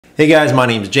Hey guys, my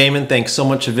name is Jamin. Thanks so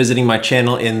much for visiting my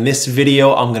channel. In this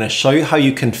video, I'm going to show you how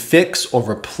you can fix or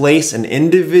replace an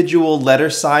individual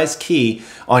letter size key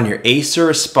on your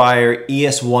Acer Aspire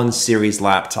ES1 series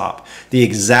laptop. The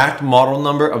exact model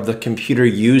number of the computer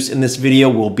used in this video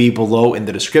will be below in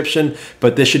the description,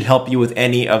 but this should help you with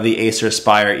any of the Acer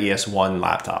Aspire ES1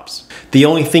 laptops. The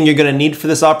only thing you're going to need for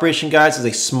this operation, guys, is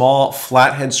a small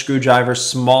flathead screwdriver.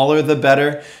 Smaller the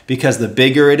better, because the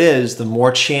bigger it is, the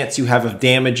more chance you have of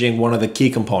damaging one of the key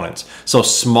components. So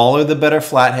smaller the better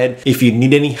flathead. If you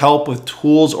need any help with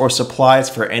tools or supplies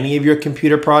for any of your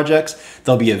computer projects,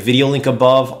 there'll be a video link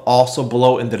above, also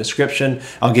below in the description.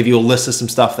 I'll give you a list of some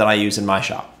stuff that I use in my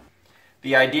shop.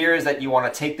 The idea is that you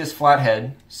want to take this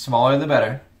flathead, smaller the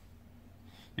better.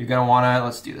 You're going to want to,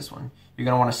 let's do this one. You're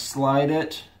going to want to slide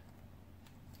it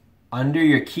under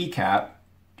your keycap,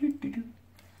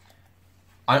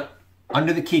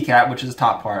 under the keycap, which is the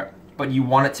top part, but you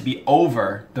want it to be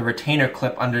over the retainer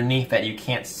clip underneath that you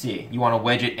can't see. You want to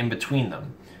wedge it in between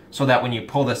them so that when you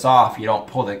pull this off, you don't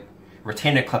pull the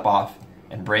retainer clip off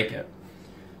and break it.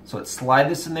 So let's slide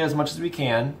this in there as much as we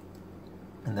can,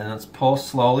 and then let's pull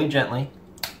slowly, gently.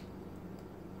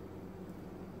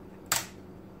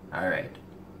 Alright,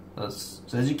 so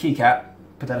there's your keycap,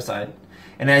 put that aside.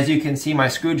 And as you can see, my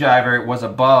screwdriver was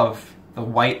above the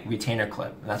white retainer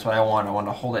clip. And that's what I wanted. I wanted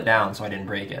to hold it down so I didn't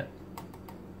break it.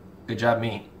 Good job,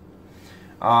 me.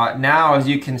 Now, as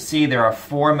you can see, there are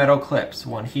 4 metal clips.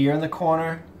 One here in the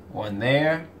corner, one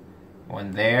there,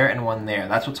 and one there.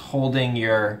 That's what's holding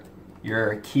your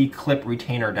key clip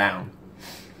retainer down.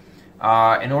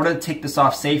 In order to take this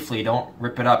off safely, don't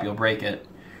rip it up, you'll break it.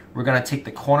 We're going to take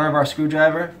the corner of our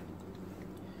screwdriver.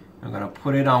 I'm going to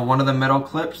put it on one of the metal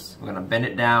clips. We're going to bend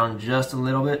it down just a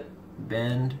little bit.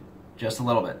 Bend just a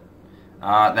little bit.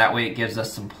 That way it gives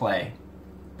us some play.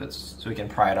 So we can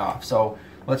pry it off. So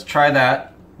let's try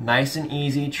that. Nice and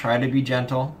easy. Try to be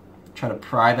gentle. Try to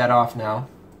pry that off now.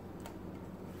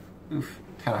 Oof.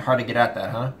 Kind of hard to get at that,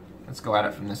 huh? Let's go at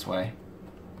it from this way.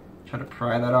 Try to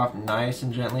pry that off nice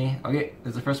and gently. Okay,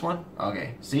 there's the first one.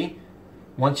 Okay, see?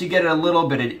 Once you get it a little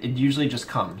bit, it usually just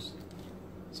comes.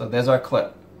 So there's our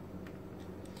clip.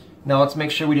 Now let's make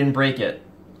sure we didn't break it.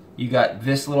 You got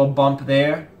this little bump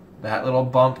there, that little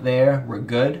bump there, we're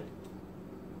good.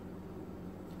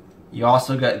 You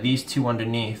also got these 2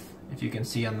 underneath, if you can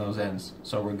see on those ends,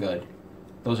 so we're good.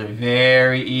 Those are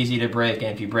very easy to break,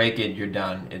 and if you break it, you're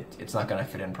done. It's not going to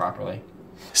fit in properly.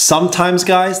 Sometimes,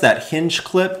 guys, that hinge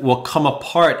clip will come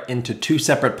apart into 2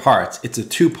 separate parts. It's a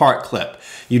 2-part clip.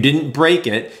 You didn't break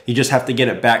it, you just have to get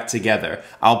it back together.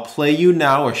 I'll play you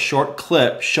now a short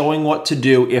clip showing what to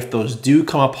do if those do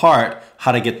come apart,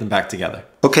 how to get them back together.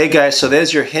 Okay guys, so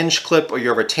there's your hinge clip or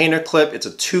your retainer clip. It's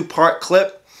a 2-part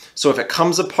clip. So if it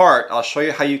comes apart, I'll show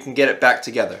you how you can get it back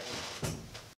together.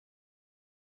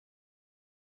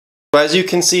 So as you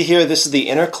can see here, this is the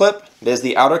inner clip, there's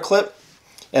the outer clip.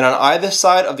 And on either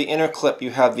side of the inner clip,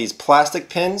 you have these plastic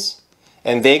pins,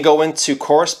 and they go into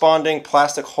corresponding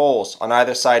plastic holes on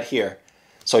either side here.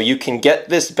 So you can get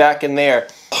this back in there.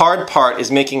 The hard part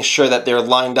is making sure that they're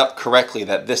lined up correctly,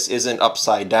 that this isn't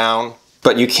upside down.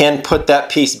 But you can put that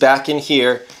piece back in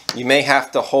here. You may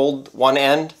have to hold one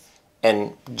end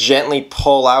and gently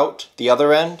pull out the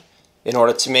other end in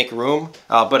order to make room.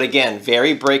 But again,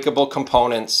 very breakable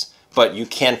components, but you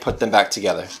can put them back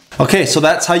together. Okay, so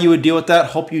that's how you would deal with that.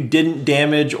 Hope you didn't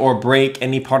damage or break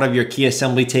any part of your key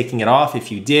assembly taking it off.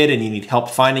 If you did and you need help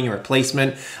finding a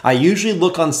replacement, I usually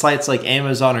look on sites like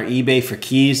Amazon or eBay for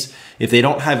keys. If they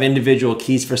don't have individual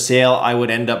keys for sale, I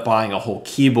would end up buying a whole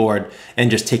keyboard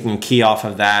and just taking a key off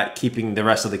of that, keeping the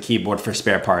rest of the keyboard for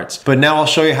spare parts. But now I'll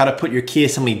show you how to put your key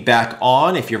assembly back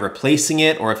on if you're replacing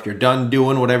it, or if you're done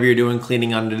doing whatever you're doing,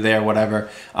 cleaning under there, whatever,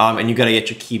 and you gotta get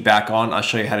your key back on. I'll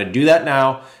show you how to do that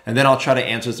now, and then I'll try to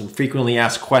answer some frequently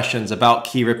asked questions about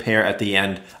key repair at the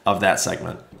end of that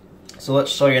segment. So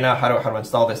let's show you now how to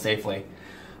install this safely.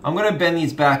 I'm going to bend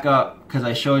these back up because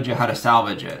I showed you how to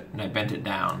salvage it and I bent it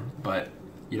down, but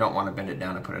you don't want to bend it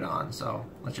down and put it on, so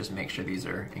let's just make sure these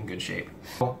are in good shape.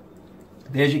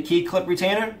 There's your key clip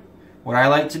retainer. What I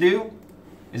like to do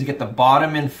is get the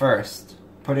bottom in first.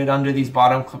 Put it under these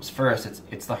bottom clips first.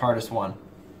 It's the hardest one.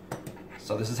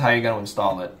 So this is how you're going to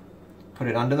install it. Put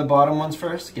it under the bottom ones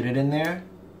first, get it in there,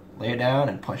 lay it down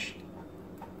and push.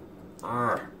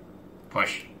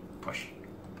 Push, push.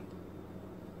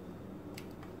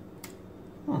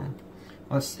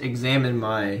 Let's examine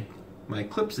my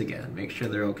clips again, make sure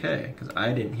they're okay, because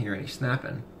I didn't hear any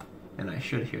snapping, and I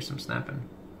should hear some snapping.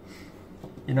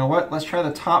 You know what, let's try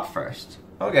the top first.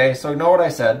 Okay, so ignore what I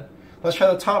said. Let's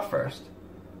try the top first.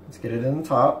 Let's get it in the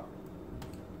top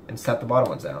and set the bottom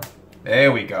ones down.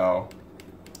 There we go.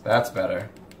 That's better.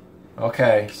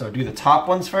 Okay, so do the top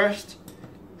ones first.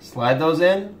 Slide those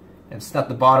in and snap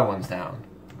the bottom ones down.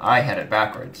 I had it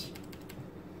backwards.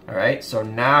 All right, so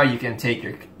now you can take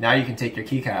your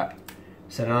keycap,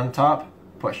 set it on top,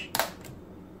 push,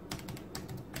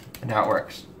 and now it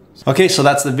works. Okay, so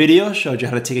that's the video. Showed you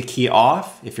how to take a key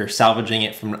off if you're salvaging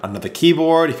it from another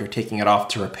keyboard, if you're taking it off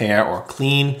to repair or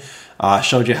clean.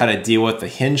 Showed you how to deal with the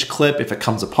hinge clip if it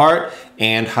comes apart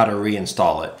and how to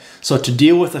reinstall it. So to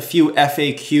deal with a few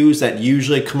FAQs that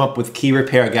usually come up with key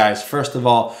repair guys, first of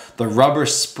all, the rubber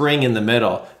spring in the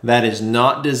middle, that is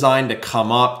not designed to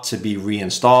come up to be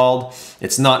reinstalled.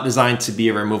 It's not designed to be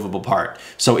a removable part.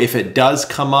 So if it does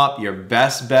come up, your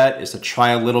best bet is to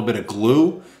try a little bit of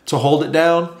glue to hold it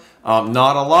down.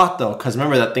 Not a lot though, because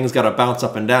remember that thing's got to bounce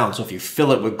up and down. So if you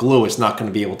fill it with glue, it's not going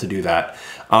to be able to do that.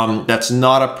 That's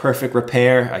not a perfect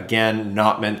repair. Again,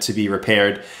 not meant to be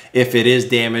repaired. If it is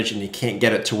damaged and you can't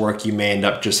get it to work, you may end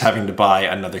up just having to buy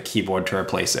another keyboard to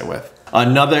replace it with.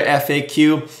 Another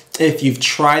FAQ, if you've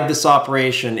tried this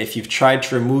operation, if you've tried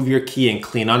to remove your key and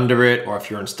clean under it, or if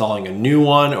you're installing a new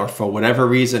one, or for whatever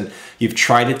reason, you've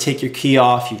tried to take your key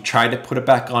off, you've tried to put it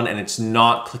back on, and it's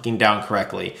not clicking down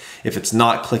correctly. If it's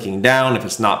not clicking down, if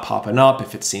it's not popping up,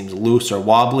 if it seems loose or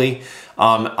wobbly,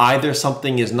 either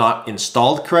something is not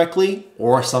installed correctly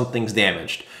or something's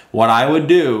damaged. What I would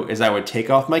do is I would take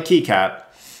off my keycap.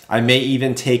 I may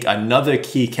even take another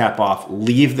keycap off,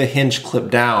 leave the hinge clip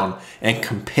down, and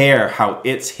compare how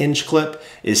its hinge clip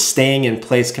is staying in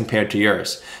place compared to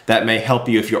yours. That may help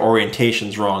you if your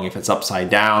orientation's wrong, if it's upside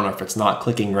down, or if it's not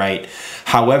clicking right.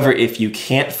 However, if you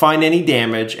can't find any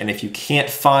damage, and if you can't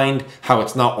find how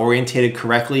it's not orientated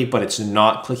correctly, but it's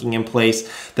not clicking in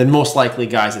place, then most likely,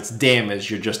 guys, it's damaged.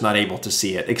 You're just not able to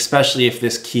see it. Especially if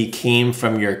this key came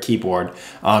from your keyboard,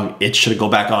 it should go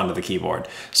back onto the keyboard.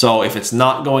 So if it's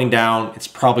not going down, it's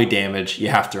probably damaged. You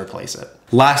have to replace it.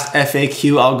 Last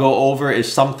FAQ I'll go over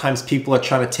is sometimes people are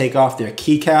trying to take off their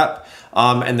keycap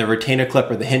and the retainer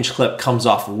clip or the hinge clip comes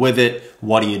off with it.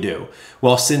 What do?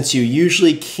 Well, since you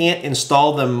usually can't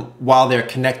install them while they're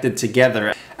connected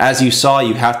together, as you saw,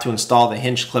 you have to install the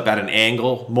hinge clip at an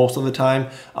angle most of the time.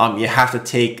 You have to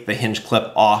take the hinge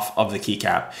clip off of the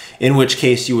keycap, in which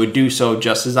case you would do so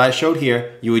just as I showed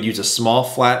here. You would use a small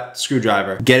flat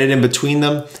screwdriver, get it in between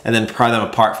them, and then pry them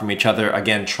apart from each other,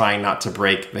 again, trying not to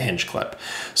break the hinge clip.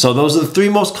 So those are the 3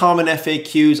 most common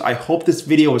FAQs. I hope this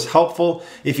video was helpful.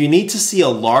 If you need to see a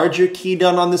larger key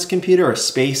done on this computer, a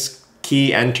space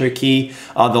key, enter key,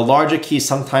 the larger keys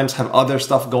sometimes have other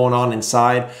stuff going on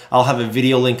inside. I'll have a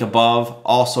video link above,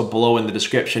 also below in the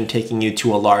description, taking you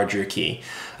to a larger key.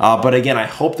 But again, I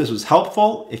hope this was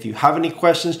helpful. If you have any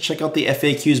questions, check out the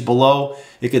FAQs below.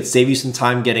 It could save you some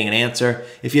time getting an answer.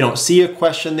 If you don't see a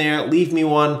question there, leave me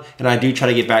one, and I do try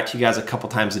to get back to you guys a couple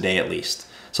times a day at least.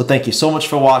 So thank you so much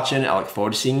for watching. I look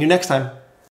forward to seeing you next time.